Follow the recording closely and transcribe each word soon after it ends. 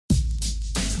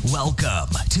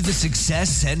Welcome to the Success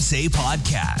Sensei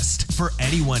podcast for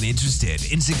anyone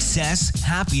interested in success,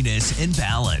 happiness, and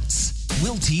balance.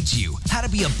 We'll teach you how to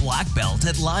be a black belt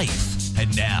at life.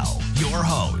 And now, your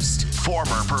host,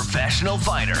 former professional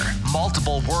fighter,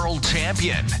 multiple world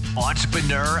champion,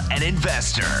 entrepreneur, and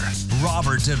investor,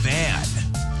 Robert Devan.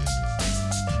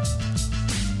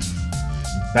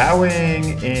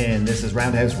 Bowing in. This is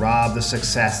Roundhouse Rob, the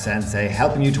Success Sensei,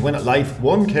 helping you to win at life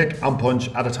one kick and punch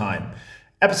at a time.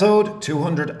 Episode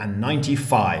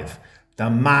 295, The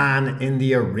Man in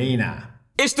the Arena.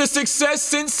 It's the Success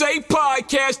Sensei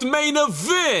podcast main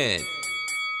event.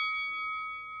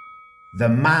 The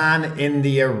Man in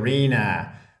the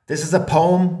Arena. This is a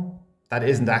poem that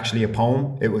isn't actually a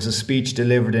poem. It was a speech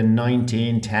delivered in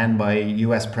 1910 by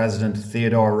US President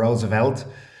Theodore Roosevelt.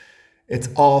 It's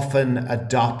often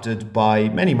adopted by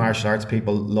many martial arts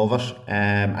people, love it.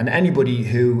 And anybody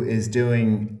who is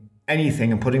doing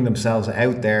anything and putting themselves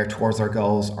out there towards their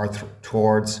goals or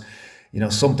towards,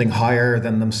 something higher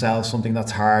than themselves, something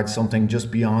that's hard, something just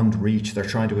beyond reach. They're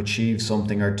trying to achieve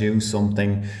something or do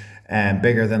something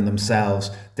bigger than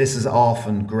themselves. This is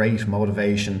often great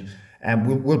motivation.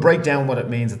 And we'll break down what it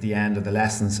means at the end of the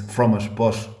lessons from it.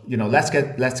 But, let's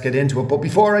get into it. But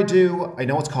before I do, I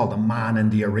know it's called the man in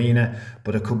the arena,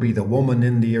 but it could be the woman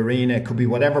in the arena. It could be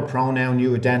whatever pronoun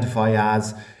you identify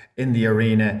as in the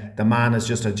arena. The man is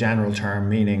just a general term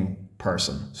meaning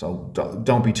person. So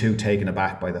don't be too taken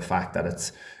aback by the fact that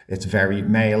it's very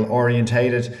male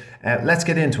orientated. Let's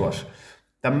get into it.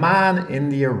 The man in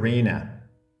the arena.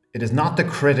 It is not the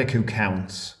critic who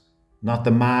counts. Not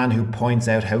the man who points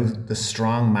out how the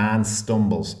strong man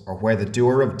stumbles or where the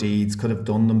doer of deeds could have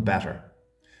done them better.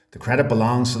 The credit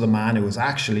belongs to the man who is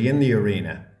actually in the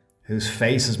arena, whose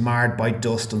face is marred by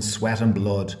dust and sweat and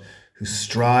blood, who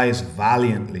strives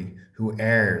valiantly, who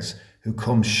errs, who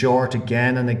comes short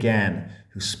again and again,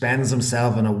 who spends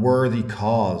himself in a worthy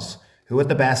cause, who at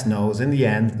the best knows in the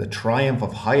end the triumph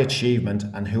of high achievement,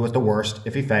 and who at the worst,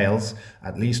 if he fails,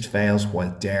 at least fails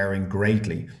while daring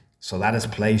greatly, so that his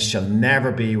place shall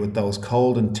never be with those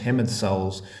cold and timid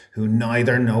souls who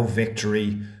neither know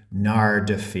victory nor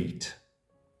defeat.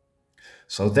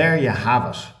 So there you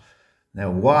have it. Now,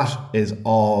 what is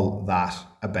all that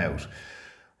about?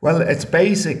 Well, it's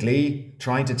basically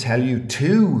trying to tell you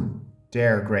to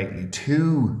dare greatly,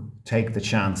 to take the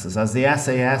chances. As the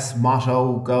SAS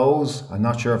motto goes, I'm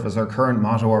not sure if it's our current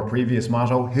motto or previous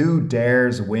motto, who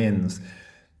dares wins.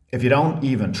 If you don't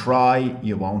even try,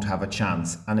 you won't have a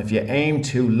chance. And if you aim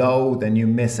too low, then you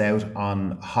miss out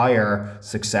on higher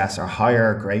success or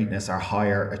higher greatness or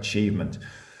higher achievement.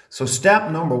 So step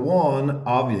number one,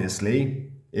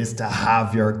 obviously, is to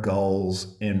have your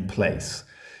goals in place.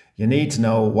 You need to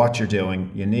know what you're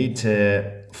doing. You need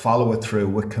to follow it through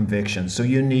with conviction. So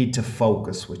you need to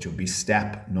focus, which would be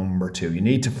step number two. You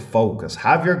need to focus.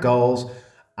 Have your goals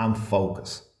and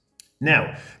focus.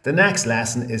 Now, the next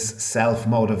lesson is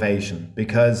self-motivation,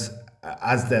 because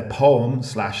as the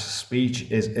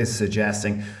poem/speech is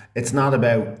suggesting, it's not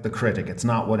about the critic. It's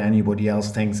not what anybody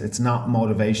else thinks. It's not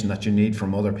motivation that you need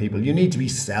from other people. You need to be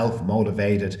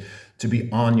self-motivated to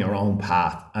be on your own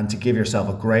path and to give yourself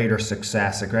a greater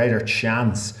success, a greater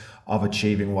chance of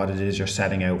achieving what it is you're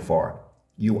setting out for.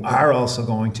 You are also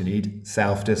going to need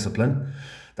self-discipline.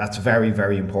 That's very,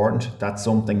 very important. That's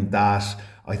something that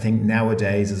I think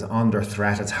nowadays is under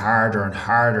threat. It's harder and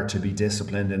harder to be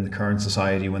disciplined in the current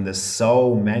society when there's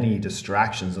so many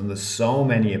distractions and there's so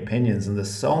many opinions and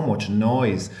there's so much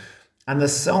noise and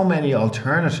there's so many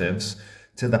alternatives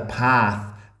to the path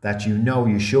that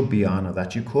you should be on or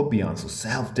that you could be on. So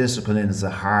self-discipline is a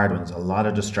hard one. There's a lot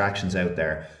of distractions out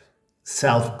there.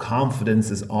 Self-confidence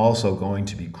is also going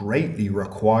to be greatly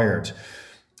required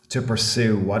to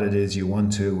pursue what it is you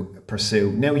want to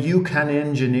pursue. Now, you can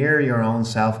engineer your own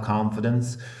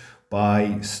self-confidence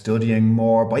by studying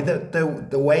more, by the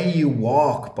way you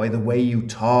walk, by the way you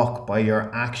talk, by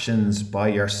your actions, by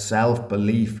your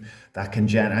self-belief that can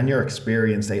and your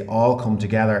experience. They all come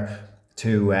together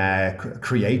to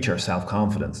create your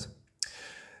self-confidence.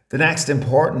 The next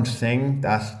important thing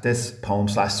that this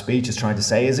poem/speech is trying to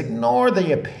say is ignore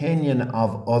the opinion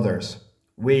of others.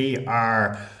 We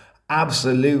are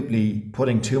absolutely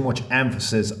putting too much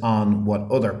emphasis on what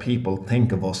other people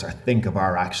think of us or think of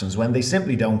our actions when they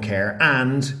simply don't care,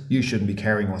 and you shouldn't be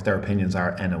caring what their opinions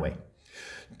are anyway.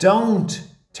 Don't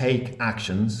take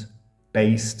actions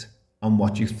based on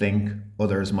what you think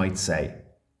others might say.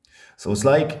 So it's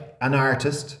like an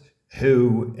artist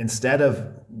who, instead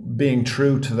of being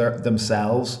true to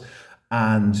themselves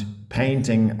and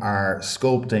painting or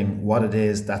sculpting what it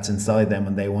is that's inside them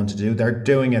and they want to do, they're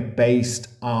doing it based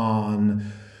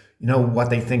on, what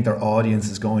they think their audience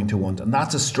is going to want. And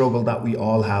that's a struggle that we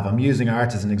all have. I'm using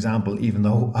art as an example, even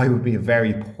though I would be a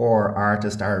very poor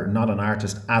artist or not an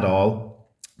artist at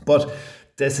all. But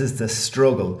this is the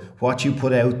struggle. What you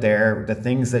put out there, the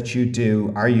things that you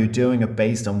do, are you doing it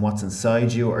based on what's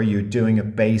inside you? Or are you doing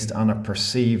it based on a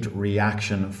perceived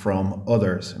reaction from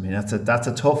others? I mean, that's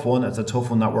a tough one. It's a tough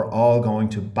one that we're all going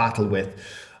to battle with.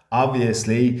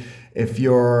 Obviously, if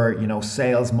you're,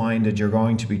 sales minded, you're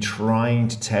going to be trying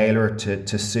to tailor it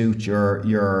to suit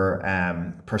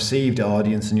your perceived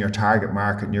audience and your target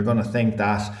market. And you're going to think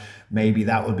that maybe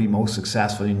that will be most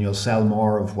successful and you'll sell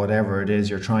more of whatever it is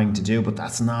you're trying to do. But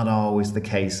that's not always the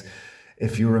case.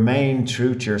 If you remain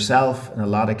true to yourself, in a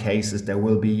lot of cases, there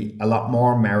will be a lot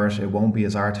more merit. It won't be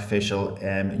as artificial,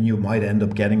 and you might end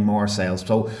up getting more sales.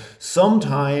 So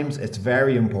sometimes it's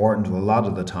very important, a lot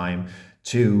of the time,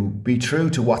 to be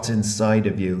true to what's inside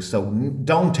of you. So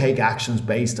don't take actions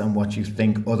based on what you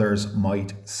think others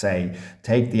might say.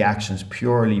 Take the actions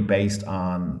purely based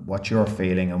on what you're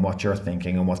feeling and what you're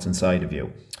thinking and what's inside of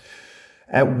you.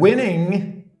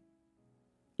 Winning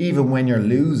even when you're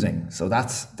losing. So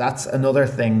that's another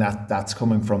thing that's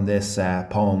coming from this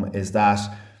poem, is that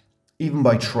even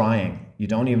by trying, you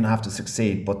don't even have to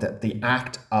succeed, but the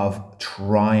act of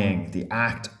trying, the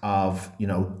act of,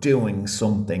 doing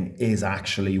something is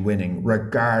actually winning,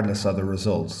 regardless of the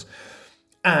results.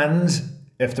 And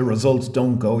if the results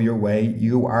don't go your way,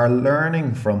 you are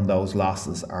learning from those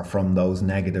losses or from those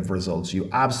negative results. You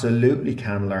absolutely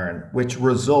can learn, which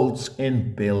results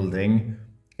in building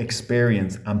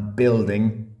experience and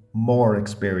building more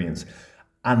experience.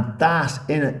 And that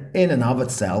in and of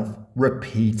itself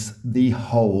repeats the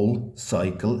whole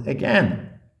cycle again.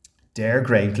 Dare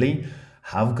greatly,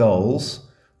 have goals,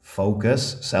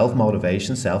 focus,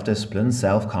 self-motivation, self-discipline,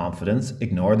 self-confidence,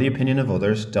 ignore the opinion of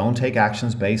others, don't take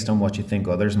actions based on what you think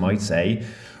others might say.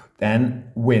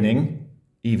 Then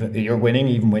you're winning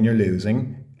even when you're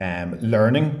losing,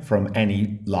 learning from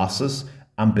any losses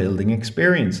and building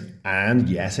experience. And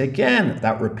yet again,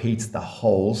 that repeats the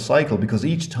whole cycle, because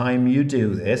each time you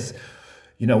do this,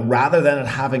 rather than it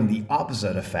having the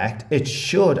opposite effect, it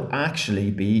should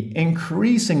actually be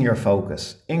increasing your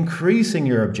focus, increasing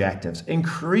your objectives,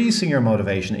 increasing your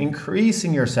motivation,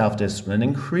 increasing your self-discipline,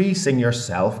 increasing your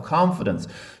self-confidence.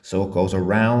 So it goes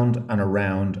around and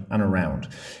around and around.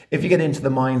 If you get into the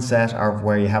mindset of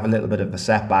where you have a little bit of a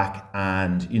setback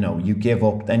and you give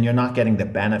up, then you're not getting the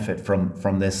benefit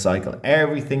from this cycle.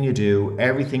 Everything you do,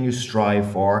 everything you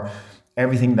strive for,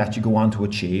 everything that you go on to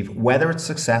achieve, whether it's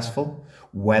successful,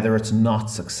 whether it's not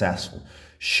successful,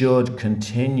 should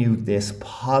continue this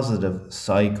positive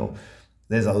cycle.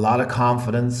 There's a lot of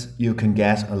confidence you can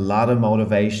get, a lot of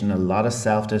motivation, a lot of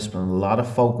self-discipline, a lot of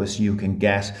focus you can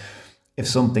get if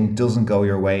something doesn't go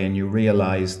your way and you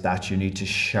realize that you need to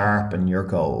sharpen your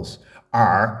goals,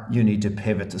 or you need to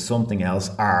pivot to something else,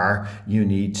 or you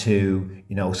need to,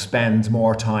 spend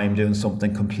more time doing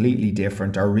something completely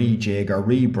different, or rejig or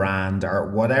rebrand, or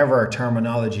whatever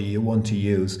terminology you want to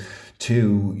use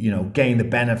to, gain the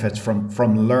benefits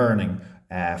from learning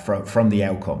from the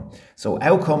outcome. So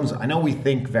outcomes, I know we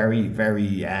think very,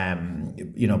 very,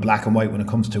 black and white when it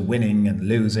comes to winning and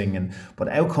losing, but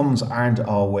outcomes aren't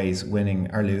always winning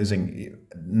or losing.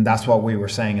 And that's what we were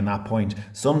saying in that point.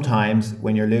 Sometimes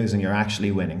when you're losing, you're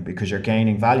actually winning, because you're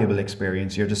gaining valuable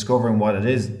experience. You're discovering what it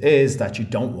is that you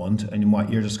don't want, and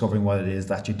what you're discovering what it is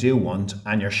that you do want,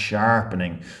 and you're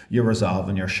sharpening your resolve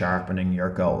and you're sharpening your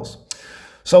goals.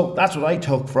 So that's what I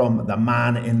took from the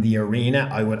man in the arena.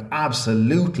 I would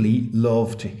absolutely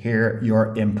love to hear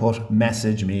your input.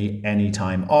 Message me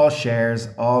anytime. All shares,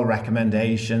 all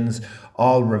recommendations,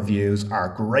 all reviews are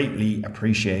greatly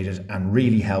appreciated and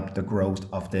really help the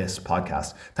growth of this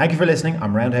podcast. Thank you for listening.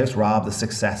 I'm Roundhouse Rob, the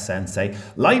Success Sensei.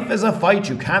 Life is a fight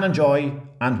you can enjoy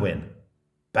and win.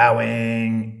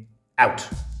 Bowing out.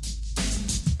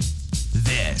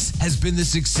 This has been the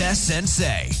Success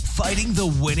Sensei, fighting the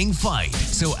winning fight.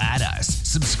 So add us,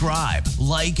 subscribe,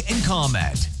 like, and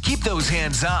comment. Keep those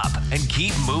hands up and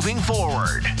keep moving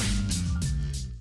forward.